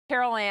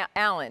Carol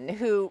Allen,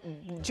 who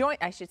joined,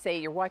 I should say,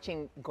 you're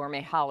watching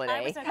Gourmet Holiday.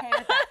 I was okay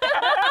with that.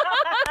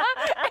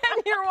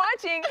 And you're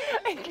watching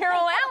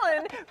Carol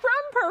Allen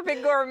from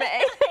Perfect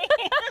Gourmet.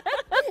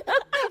 I've been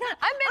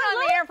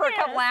on the air for a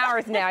couple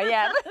hours now,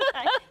 yeah.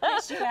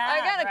 I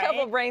got a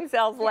couple brain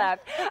cells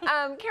left.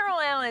 Carol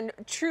Allen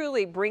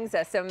truly brings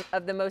us some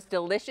of the most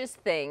delicious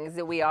things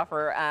that we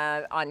offer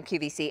on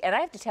QVC. And I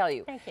have to tell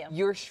you, thank you.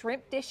 Your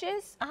shrimp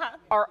dishes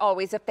are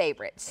always a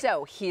favorite.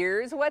 So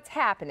here's what's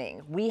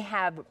happening. We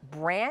have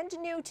brand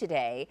new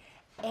today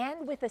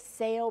and with a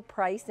sale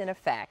price in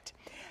effect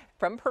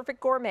from Perfect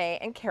Gourmet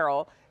and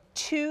Carol,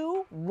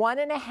 2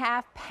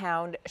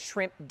 1.5-pound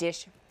shrimp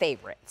dish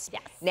favorites.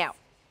 Yes. Now,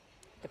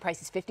 the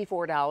price is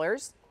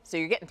 $54. So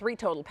you're getting 3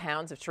 total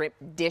pounds of shrimp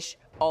dish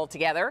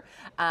altogether.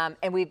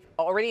 And we've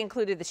already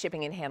included the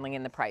shipping and handling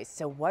in the price.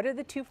 So what are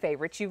the 2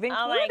 favorites you've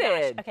included? Oh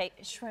my gosh. Okay,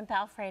 shrimp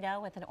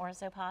Alfredo with an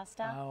orzo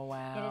pasta. Oh,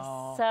 wow. It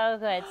is so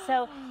good.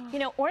 So, you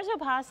know, orzo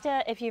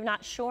pasta, if you're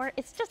not sure,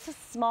 it's just a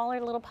smaller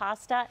little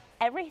pasta.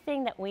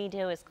 Everything that we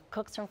do is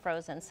cooked from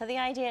frozen. So the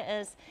idea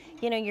is,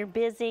 you know, you're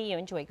busy, you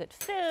enjoy good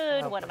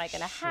food, what am I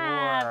going to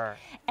have?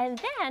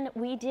 And then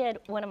we did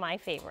one of my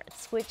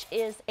favorites, which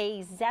is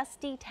a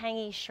zesty,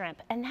 tangy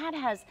shrimp. And that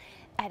has,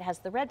 it has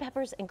the red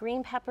peppers and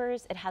green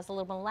peppers. It has a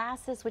little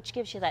molasses, which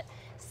gives you that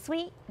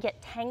sweet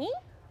yet tangy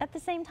at the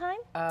same time.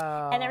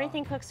 And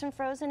everything cooks from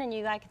frozen, and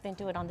you guys can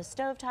do it on the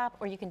stovetop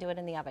or you can do it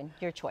in the oven,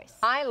 your choice.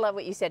 I love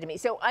what you said to me.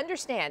 So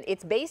understand,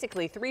 it's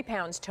basically 3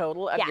 pounds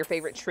total of your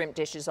favorite shrimp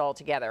dishes all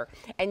together.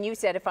 And you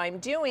said if I'm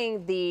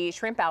doing the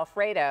shrimp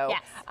Alfredo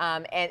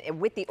and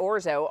with the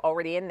orzo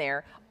already in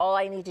there, all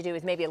I need to do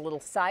is maybe a little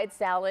side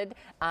salad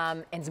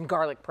and some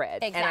garlic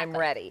bread, and I'm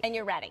ready. And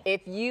you're ready.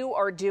 If you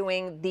are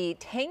doing the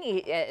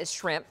tangy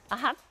shrimp,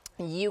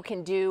 you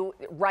can do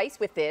rice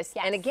with this,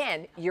 and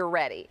again, you're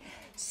ready.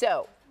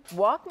 So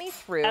walk me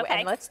through,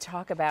 and let's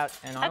talk about,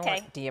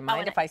 and do you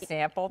mind if I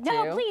sample too?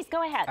 No, please,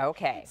 go ahead.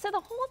 Okay. So the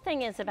whole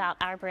thing is about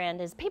our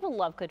brand is people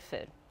love good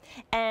food.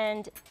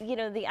 And, you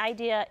know, the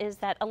idea is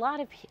that a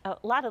lot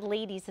of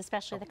ladies,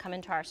 especially that come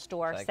into our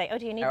store, say, oh,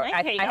 do you need a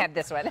knife? Here you go. I have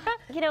this one.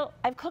 You know,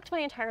 I've cooked my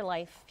entire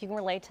life, if you can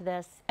relate to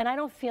this, and I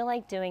don't feel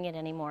like doing it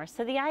anymore.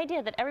 So the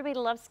idea that everybody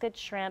loves good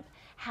shrimp,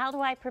 how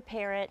do I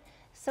prepare it?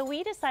 So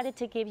we decided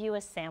to give you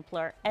a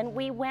sampler, and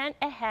we went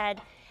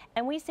ahead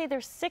and we say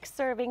there's 6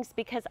 servings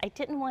because I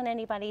didn't want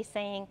anybody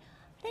saying,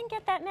 I didn't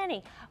get that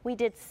many. We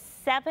did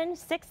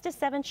 6 to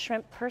 7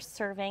 shrimp per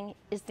serving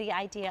is the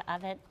idea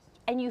of it.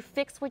 And you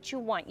fix what you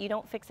want. You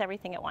don't fix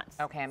everything at once.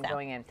 Okay, I'm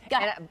going in.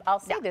 And I'll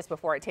say this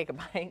before I take a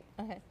bite.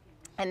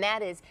 And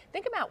that is,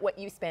 think about what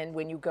you spend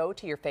when you go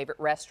to your favorite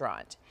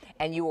restaurant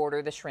and you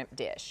order the shrimp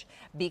dish.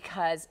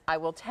 Because I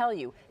will tell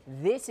you,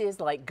 this is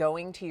like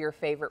going to your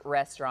favorite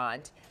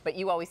restaurant, but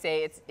you always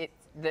say it's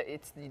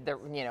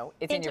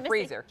in your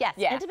freezer. Yes,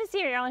 intimacy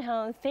of your own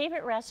home,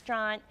 favorite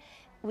restaurant.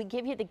 We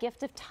give you the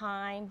gift of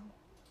time.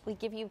 We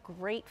give you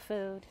great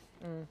food.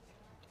 Isn't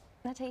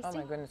that tasty? Oh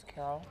my goodness,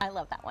 Carol. I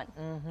love that one.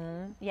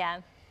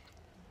 Yeah.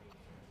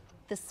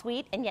 The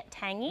sweet and yet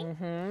tangy.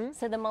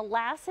 So the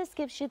molasses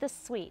gives you the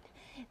sweet.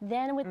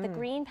 Then with the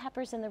green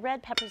peppers and the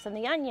red peppers and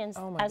the onions,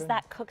 as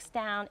that cooks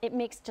down, it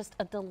makes just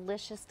a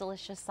delicious,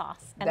 delicious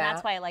sauce. And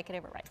that's why I like it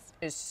over rice.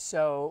 Is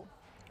so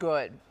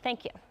good.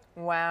 Thank you.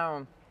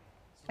 Wow.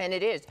 And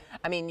it is.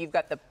 I mean, you've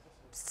got the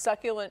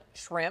succulent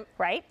shrimp.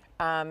 Right.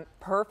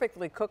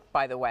 Perfectly cooked,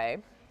 by the way.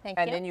 Thank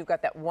you. And then you've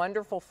got that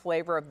wonderful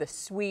flavor of the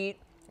sweet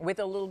with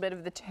a little bit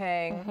of the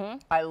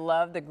tang. I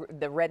love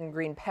the red and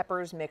green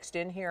peppers mixed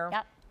in here.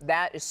 Yep.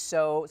 That is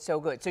so, so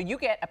good. So you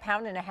get 1.5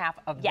 pounds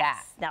of that.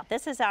 Yes. Now,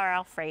 this is our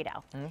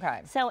Alfredo.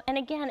 Okay. So, and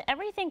again,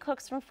 everything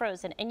cooks from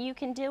frozen, and you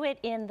can do it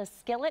in the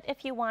skillet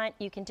if you want.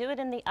 You can do it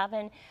in the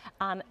oven.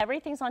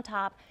 Everything's on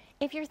top.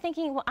 If you're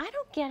thinking, well, I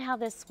don't get how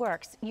this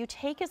works, you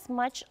take as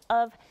much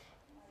of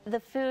the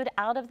food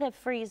out of the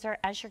freezer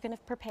as you're going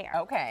to prepare.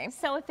 Okay.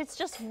 So if it's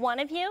just one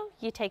of you,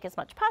 you take as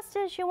much pasta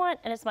as you want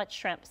and as much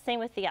shrimp. Same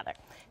with the other.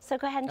 So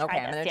go ahead and try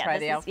this. I'm going to try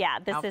the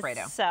Alfredo.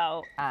 This is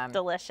so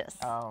delicious.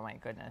 Oh my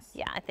goodness.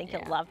 Yeah, I think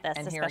you'll love this,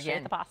 and especially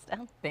with the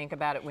pasta. Think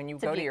about it when you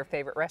go to your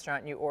favorite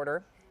restaurant and you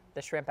order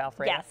the shrimp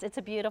Alfredo. Yes, it's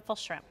a beautiful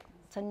shrimp.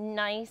 It's a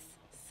nice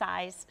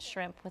size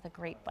shrimp with a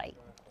great bite.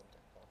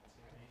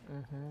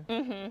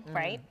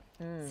 Right?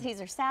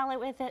 Caesar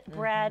salad with it,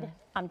 bread.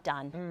 I'm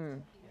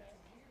done.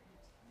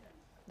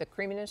 The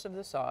creaminess of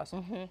the sauce,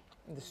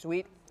 the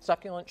sweet,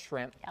 succulent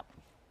shrimp,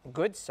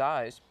 good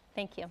size.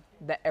 Thank you.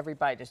 That every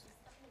bite is,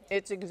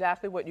 it's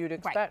exactly what you'd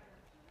expect. Right.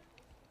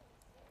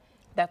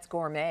 That's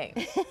gourmet.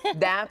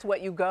 That's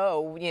what you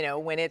go, you know,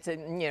 when it's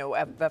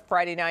a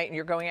Friday night and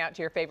you're going out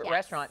to your favorite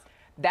restaurant.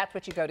 That's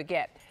what you go to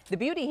get. The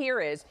beauty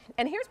here is,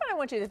 and here's what I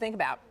want you to think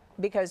about,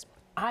 because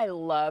I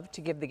love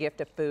to give the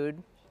gift of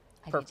food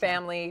for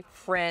family,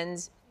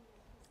 friends.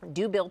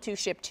 Do bill to,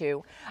 ship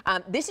to.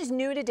 This is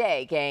new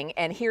today, gang,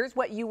 and here's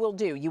what you will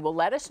do. You will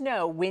let us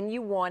know when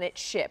you want it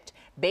shipped.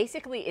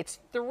 Basically, it's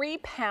 3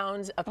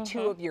 pounds of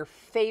 2 of your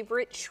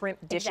favorite shrimp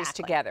dishes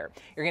together.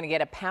 You're going to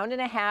get 1.5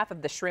 pounds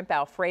of the shrimp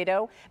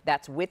Alfredo.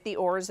 That's with the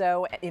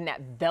orzo in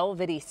that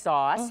velvety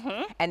sauce.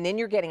 And then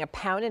you're getting 1.5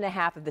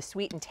 pounds of the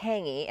sweet and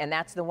tangy, and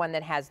that's the one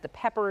that has the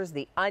peppers,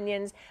 the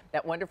onions,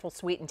 that wonderful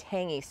sweet and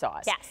tangy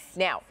sauce. Yes.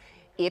 Now,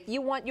 if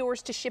you want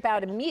yours to ship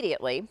out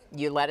immediately,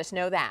 you let us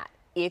know that.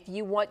 If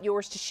you want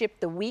yours to ship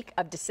the week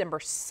of December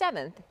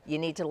 7th, you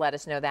need to let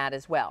us know that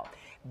as well.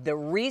 The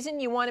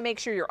reason you want to make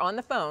sure you're on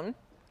the phone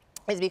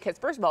is because,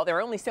 first of all, there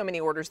are only so many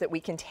orders that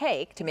we can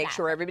take to make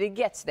sure everybody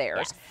gets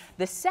theirs. Yes.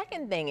 The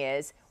second thing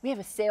is we have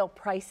a sale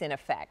price in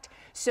effect.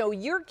 So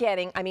you're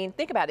getting, I mean,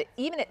 think about it,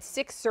 even at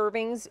 6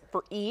 servings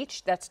for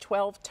each, that's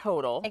 12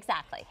 total.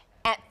 Exactly.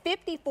 At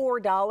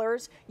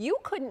 $54, you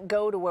couldn't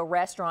go to a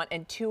restaurant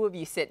and 2 of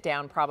you sit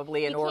down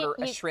probably and order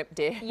a shrimp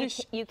dish.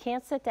 You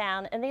can't sit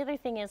down. And the other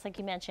thing is, like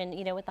you mentioned,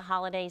 you know, with the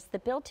holidays, the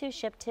bill to,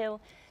 ship to,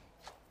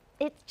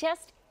 it's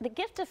just, the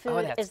gift of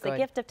food is the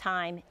gift of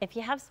time. If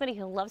you have somebody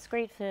who loves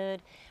great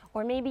food,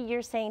 or maybe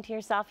you're saying to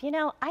yourself, you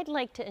know, I'd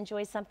like to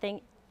enjoy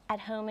something at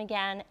home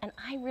again, and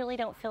I really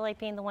don't feel like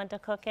being the one to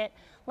cook it,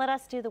 let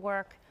us do the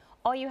work.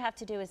 All you have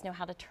to do is know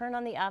how to turn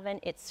on the oven,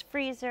 its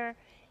freezer,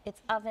 its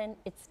oven,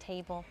 its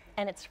table,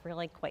 and it's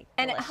really quite delicious.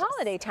 And at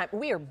holiday time,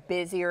 we are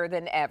busier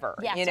than ever.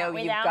 Yes, you know, aren't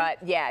we you've now?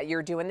 got,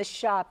 you're doing the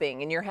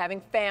shopping and you're having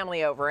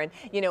family over and,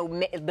 you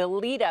know, the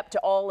lead up to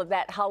all of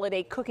that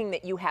holiday cooking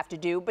that you have to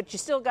do, but you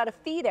still got to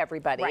feed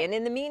everybody. Right. And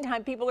in the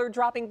meantime, people are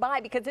dropping by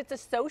because it's a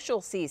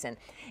social season.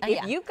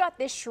 If you've got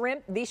these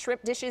shrimp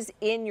dishes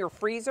in your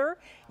freezer,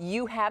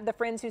 you have the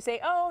friends who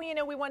say, oh, you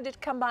know, we wanted to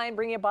come by and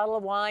bring you a bottle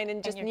of wine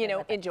and just, you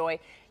know, enjoy.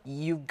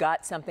 You've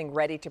got something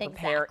ready to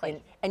prepare.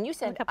 Exactly. And you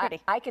said,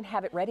 I can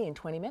have it ready in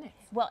 20 minutes.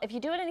 Well, if you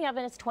do it in the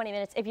oven, it's 20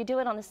 minutes. If you do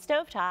it on the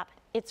stovetop,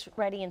 it's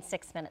ready in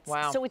 6 minutes.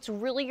 Wow. So it's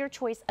really your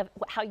choice of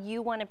how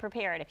you want to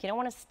prepare it. If you don't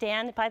want to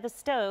stand by the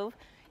stove,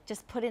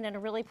 just put it in a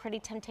really pretty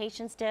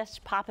Temptations dish,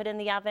 pop it in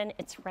the oven,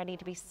 it's ready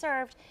to be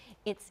served.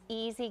 It's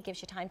easy,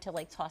 gives you time to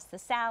like toss the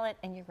salad,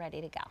 and you're ready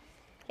to go.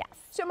 Yes.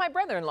 So my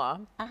brother-in-law,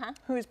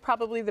 who is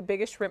probably the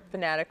biggest shrimp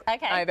fanatic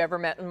I've ever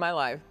met in my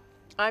life,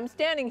 I'm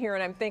standing here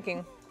and I'm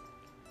thinking,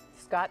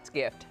 Scott's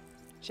gift,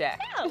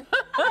 check. Oh,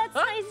 that's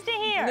nice to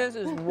hear. This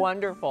is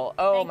wonderful.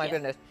 Oh, my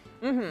goodness.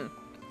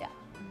 Yeah.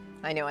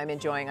 I know, I'm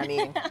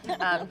eating.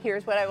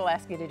 Here's what I will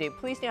ask you to do.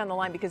 Please stay on the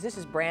line because this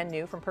is brand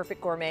new from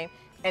Perfect Gourmet,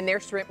 and their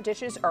shrimp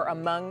dishes are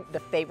among the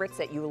favorites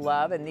that you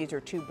love, and these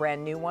are 2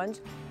 brand new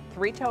ones.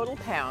 3 total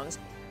pounds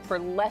for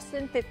less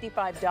than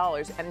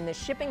 $55, and the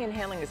shipping and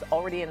handling is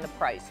already in the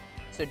price.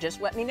 So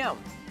just let me know.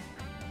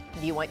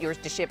 Do you want yours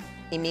to ship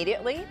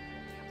immediately?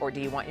 Or do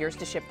you want yours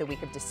to ship the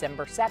week of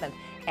December 7th?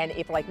 And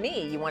if, like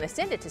me, you want to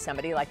send it to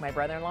somebody like my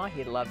brother-in-law,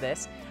 he'd love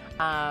this,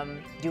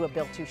 do a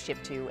bill to,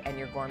 ship to, and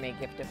your gourmet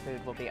gift of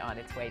food will be on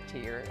its way to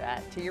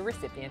your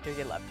recipient or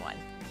your loved one.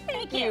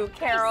 Thank you,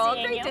 Carol.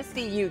 Great to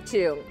see you,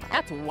 too.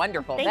 That's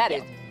wonderful. That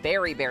is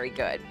very, very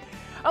good.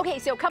 Okay,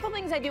 so a couple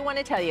things I do want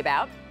to tell you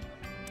about.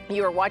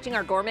 You are watching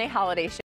our Gourmet Holiday Show.